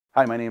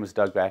Hi, my name is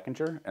Doug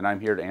Backinger, and I'm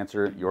here to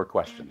answer your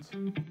questions.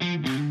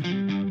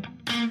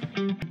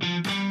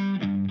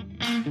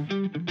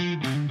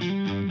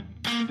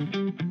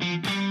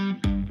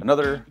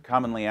 Another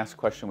commonly asked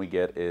question we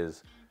get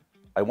is,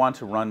 I want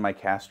to run my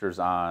casters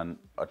on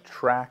a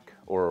track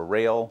or a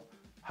rail.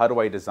 How do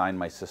I design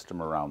my system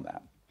around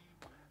that?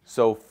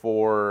 So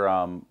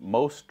for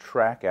most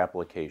track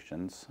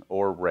applications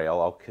or rail,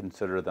 I'll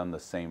consider them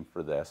the same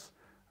for this.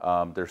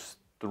 There's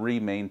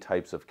three main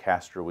types of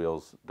caster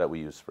wheels that we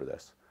use for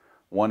this.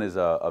 One is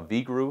a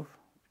V-groove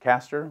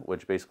caster,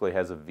 which basically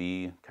has a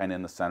V kind of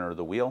in the center of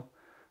the wheel.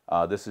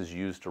 This is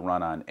used to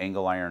run on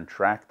angle iron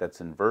track that's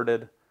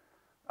inverted.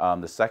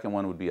 The second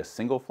one would be a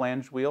single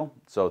flange wheel.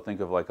 So think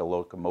of like a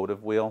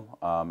locomotive wheel.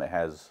 It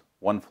has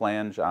one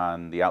flange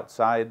on the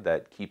outside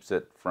that keeps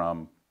it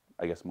from,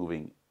 I guess,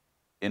 moving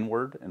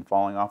inward and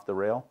falling off the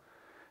rail.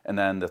 And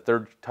then the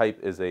third type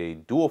is a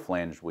dual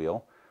flange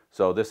wheel.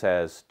 So this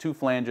has two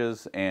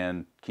flanges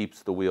and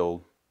keeps the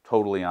wheel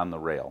totally on the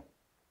rail.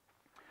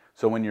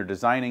 So when you're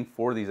designing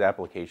for these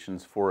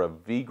applications, for a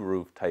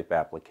V-groove type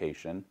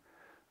application,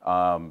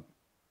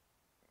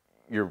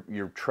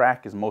 your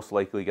track is most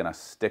likely going to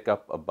stick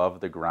up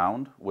above the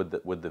ground with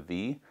the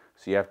V.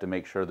 So you have to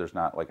make sure there's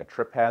not like a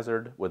trip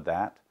hazard with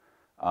that.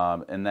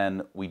 And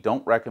then we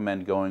don't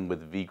recommend going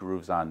with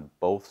V-grooves on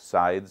both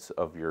sides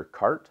of your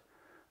cart.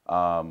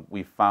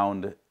 We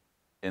found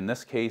in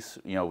this case,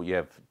 you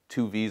have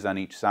two V's on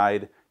each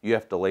side. You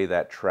have to lay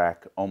that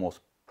track almost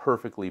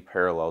perfectly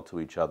parallel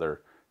to each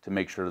other to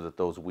make sure that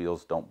those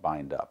wheels don't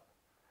bind up.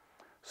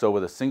 So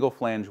with a single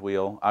flange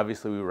wheel,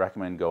 obviously we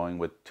recommend going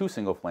with two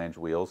single flange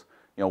wheels,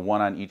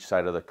 one on each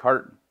side of the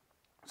cart.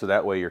 So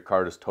that way your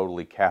cart is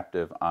totally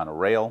captive on a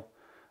rail.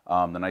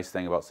 The nice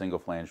thing about single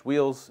flange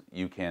wheels,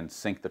 you can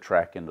sink the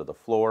track into the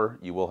floor.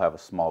 You will have a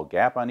small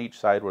gap on each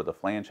side where the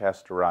flange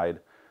has to ride,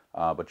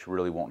 but you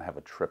really won't have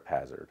a trip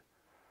hazard.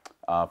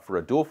 For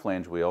a dual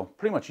flange wheel,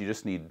 pretty much you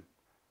just need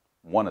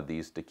one of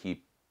these to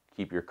keep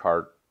your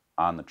cart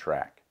on the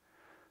track.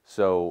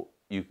 So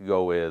you could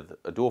go with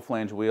a dual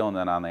flange wheel, and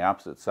then on the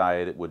opposite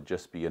side it would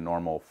just be a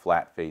normal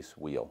flat face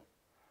wheel.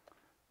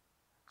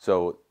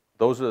 So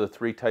those are the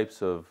three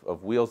types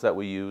of wheels that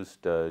we use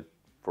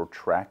for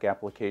track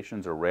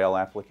applications or rail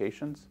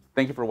applications.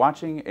 Thank you for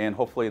watching, and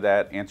hopefully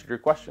that answered your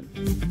question.